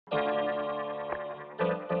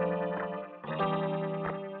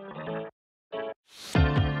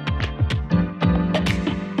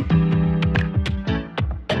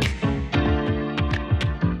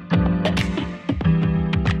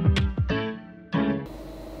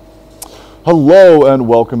Hello and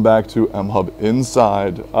welcome back to mHUB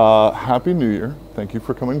Inside. Happy New Year. Thank you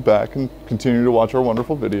for coming back and continuing to watch our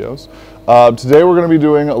wonderful videos. Today we're going to be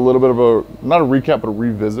doing a little bit of a, not a recap, but a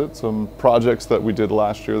revisit, some projects that we did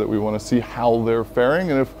last year that we want to see how they're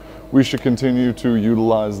faring and if we should continue to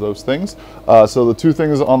utilize those things. So the two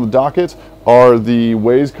things on the docket are the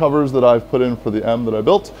Waze covers that I've put in for the M that I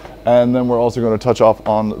built, and then we're also going to touch off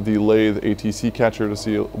on the Lathe ATC catcher to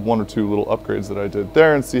see one or two little upgrades that I did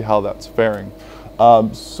there and see how that's faring.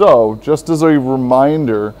 So just as a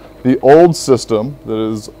reminder, the old system that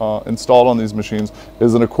is installed on these machines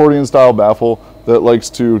is an accordion style baffle that likes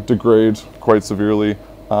to degrade quite severely.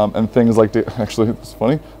 And things like, actually it's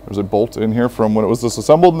funny, there's a bolt in here from when it was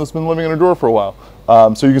disassembled and it's been living in a drawer for a while.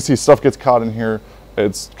 So you can see stuff gets caught in here.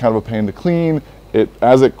 It's kind of a pain to clean.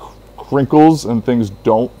 As it crinkles and things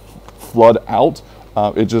don't flood out,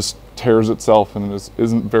 it just tears itself and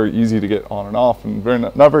isn't very easy to get on and off, and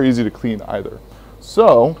not very easy to clean either.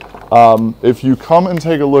 So if you come and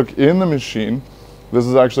take a look in the machine, this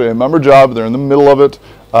is actually a member job. They're in the middle of it.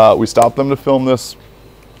 We stopped them to film this.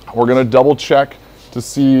 We're gonna double check to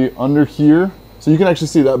see under here. So you can actually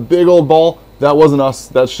see that big old ball. That wasn't us.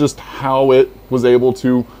 That's just how it was able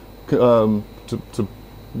to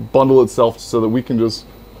bundle itself so that we can just,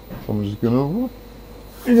 I'm just gonna,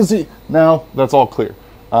 you can see now that's all clear.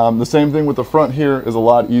 The same thing with the front here is a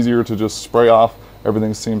lot easier to just spray off.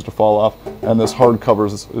 Everything seems to fall off, and this hard cover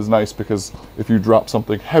is nice because if you drop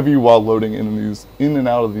something heavy while loading in and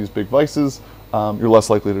out of these big vices, you're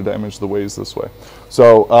less likely to damage the Waze this way.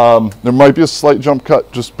 So there might be a slight jump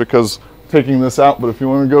cut just because taking this out, but if you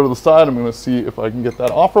want to go to the side, I'm going to see if I can get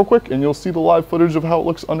that off real quick, and you'll see the live footage of how it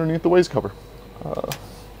looks underneath the Waze cover.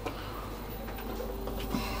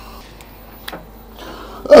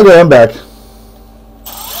 Okay, I'm back.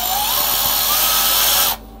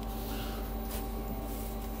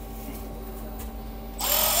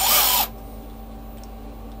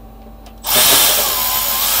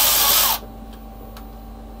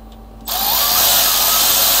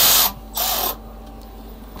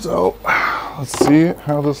 So let's see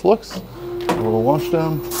how this looks. A little wash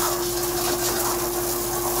down.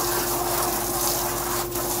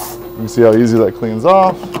 You can see how easy that cleans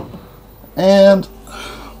off. And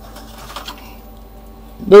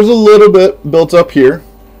there's a little bit built up here,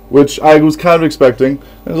 which I was kind of expecting.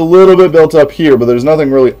 There's a little bit built up here, but there's nothing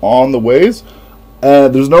really on the Waze.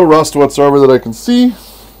 There's no rust whatsoever that I can see.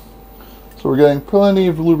 So we're getting plenty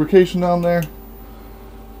of lubrication down there.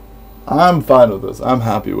 I'm fine with this. I'm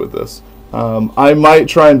happy with this. I might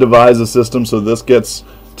try and devise a system so this gets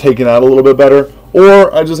taken out a little bit better,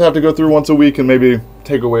 or I just have to go through once a week and maybe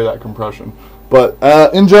take away that compression. But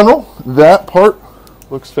in general, that part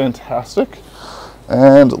looks fantastic.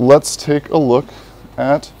 And let's take a look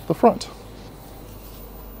at the front.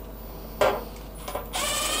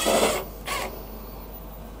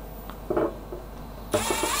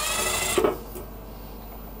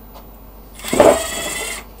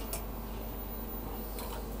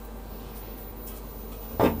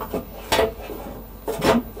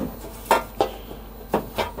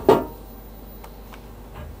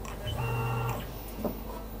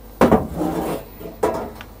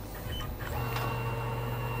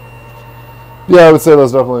 Yeah, I would say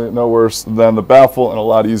that's definitely no worse than the baffle and a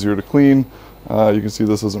lot easier to clean. You can see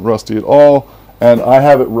this isn't rusty at all. And I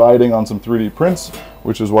have it riding on some 3D prints,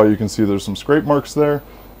 which is why you can see there's some scrape marks there.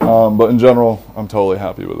 But in general, I'm totally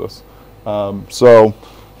happy with this. So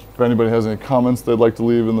if anybody has any comments they'd like to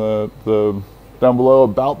leave in the down below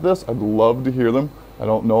about this, I'd love to hear them. I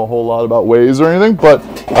don't know a whole lot about Waze or anything, but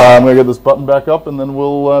I'm going to get this button back up and then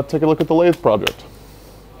we'll take a look at the Lathe project.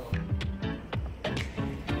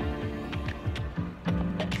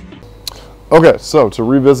 Okay, so to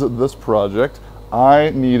revisit this project, I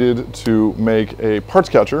needed to make a parts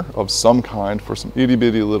catcher of some kind for some itty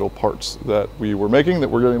bitty little parts that we were making that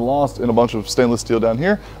were getting lost in a bunch of stainless steel down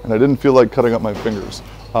here, and I didn't feel like cutting up my fingers.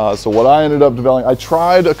 So what I ended up developing, I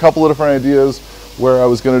tried a couple of different ideas where I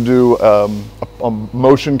was going to do a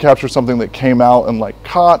motion capture, something that came out and like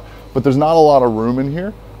caught, but there's not a lot of room in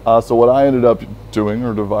here. So what I ended up doing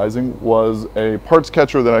or devising was a parts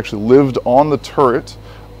catcher that actually lived on the turret,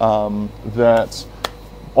 that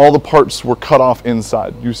all the parts were cut off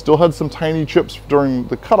inside. You still had some tiny chips during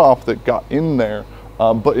the cutoff that got in there,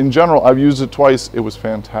 but in general, I've used it twice. It was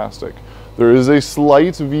fantastic. There is a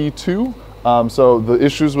slight V2 So the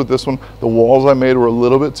issues with this one, the walls I made were a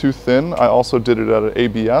little bit too thin. I also did it at an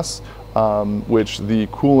ABS, which the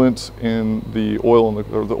coolant in the oil in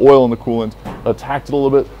the coolant attacked it a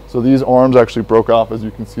little bit. So these arms actually broke off. As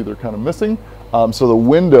you can see, they're kind of missing. So the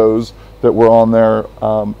windows that were on there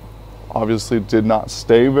obviously did not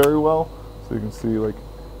stay very well. So you can see, like,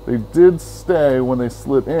 they did stay when they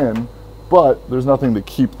slid in, but there's nothing to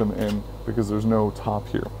keep them in because there's no top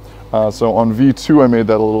here. So on V2 I made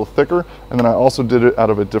that a little thicker, and then I also did it out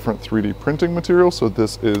of a different 3D printing material. So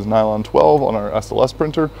this is nylon 12 on our SLS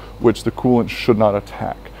printer, which the coolant should not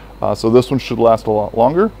attack. So this one should last a lot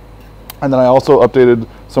longer. And then I also updated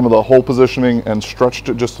some of the hole positioning and stretched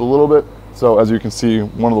it just a little bit. So as you can see,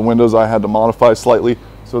 one of the windows I had to modify slightly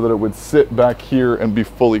so that it would sit back here and be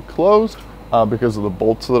fully closed because of the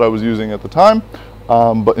bolts that I was using at the time.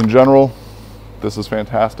 But in general, this is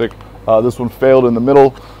fantastic. This one failed in the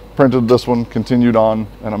middle, printed this one, continued on,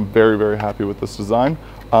 and I'm very, very happy with this design.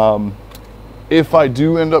 If I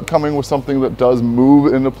do end up coming with something that does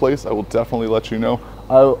move into place, I will definitely let you know.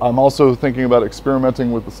 I'm also thinking about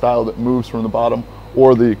experimenting with the style that moves from the bottom,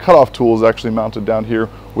 or the cutoff tool is actually mounted down here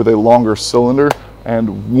with a longer cylinder.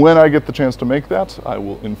 And when I get the chance to make that, I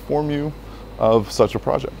will inform you of such a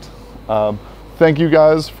project. Thank you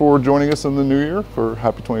guys for joining us in the new year for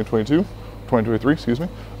happy 2023, excuse me.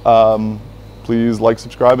 Please like,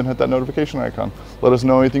 subscribe, and hit that notification icon. Let us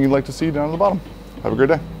know anything you'd like to see down at the bottom. Have a great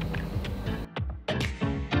day.